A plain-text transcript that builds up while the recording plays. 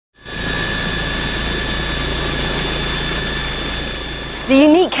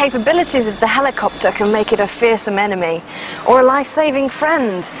unique capabilities of the helicopter can make it a fearsome enemy or a life-saving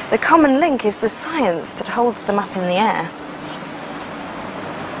friend. The common link is the science that holds them up in the air.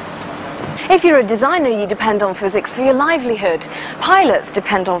 If you're a designer, you depend on physics for your livelihood. Pilots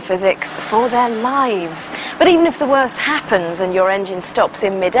depend on physics for their lives. But even if the worst happens and your engine stops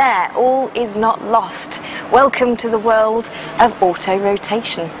in mid-air, all is not lost. Welcome to the world of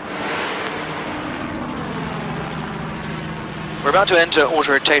auto-rotation. We're about to enter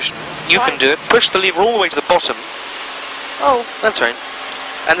auto-rotation. You can do it. Push the lever all the way to the bottom. Oh. That's right.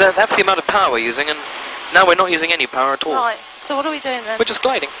 And that's the amount of power we're using, and now we're not using any power at all. Right. So what are we doing then? We're just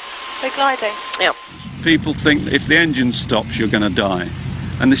gliding. We're gliding? Yeah. People think that if the engine stops, you're going to die.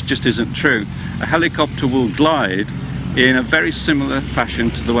 And this just isn't true. A helicopter will glide in a very similar fashion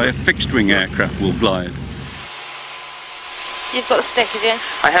to the way a fixed-wing aircraft will glide. You've got the stick, have you?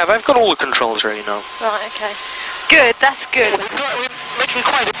 I have. I've got all the controls ready now. Right, okay. Good, that's good. We're making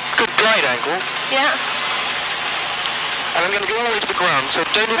quite a good glide angle. Yeah. And I'm going to go all the way to the ground, so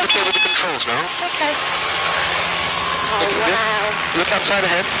don't interfere with the controls now. Okay. Oh, wow. Look outside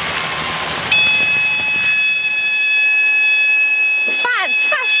ahead.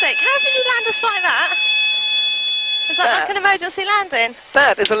 Fantastic! How did you land us like that? Is that like an emergency landing?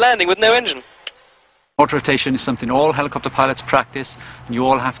 That is a landing with no engine. Autorotation is something all helicopter pilots practice, and you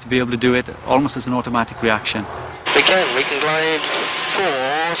all have to be able to do it almost as an automatic reaction. We can glide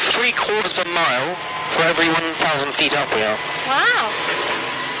for 3/4 of a mile for every 1,000 feet up we are. Wow!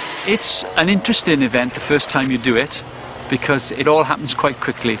 It's an interesting event the first time you do it, because it all happens quite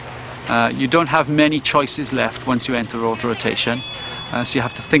quickly. You don't have many choices left once you enter auto-rotation, so you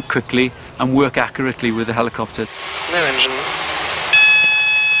have to think quickly and work accurately with the helicopter. No engine.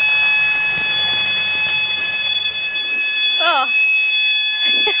 Oh.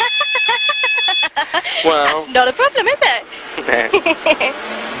 Well... That's not a problem, is it? No.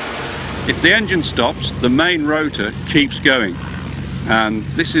 If the engine stops, the main rotor keeps going. And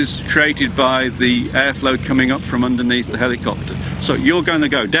this is created by the airflow coming up from underneath the helicopter. So you're going to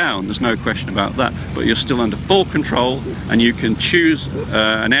go down, there's no question about that, but you're still under full control, and you can choose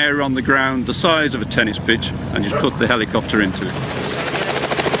an area on the ground the size of a tennis pitch and just put the helicopter into it.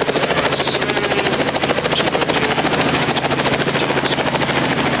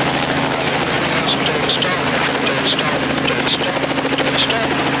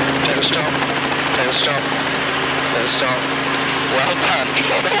 Don't stop. Well done.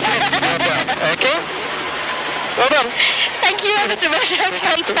 Well done. Okay? Well done. Thank you ever so much, that's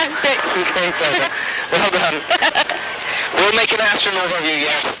fantastic. Okay, pleasure. Well done. We'll make an astronaut of you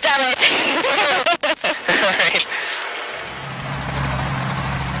yet. Damn it. Alright.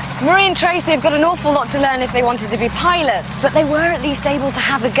 Marie and Tracy have got an awful lot to learn if they wanted to be pilots, but they were at least able to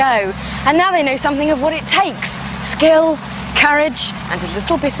have a go. And now they know something of what it takes. Skill, courage, and a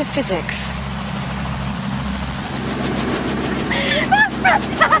little bit of physics.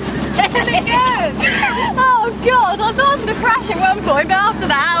 Fantastic! Oh God, I thought I was going to crash at one point, but after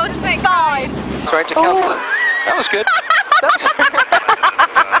that I was fine. That's right to count. That was good. That's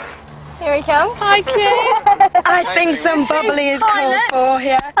Here we come. Hi, kid. I think some bubbly is called for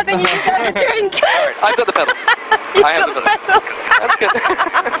here. I think you deserve a drink. Alright, I've got the pedals. I have the pedals. That's good.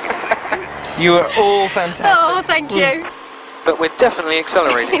 You are all fantastic. Oh, thank you. But we're definitely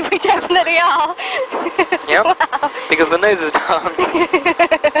accelerating. We definitely are. Yep. Wow. Because the nose is down.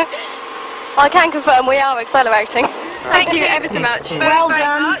 I can confirm we are accelerating. Thank you ever so much. Well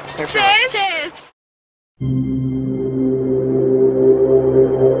done. Cheers. Cheers.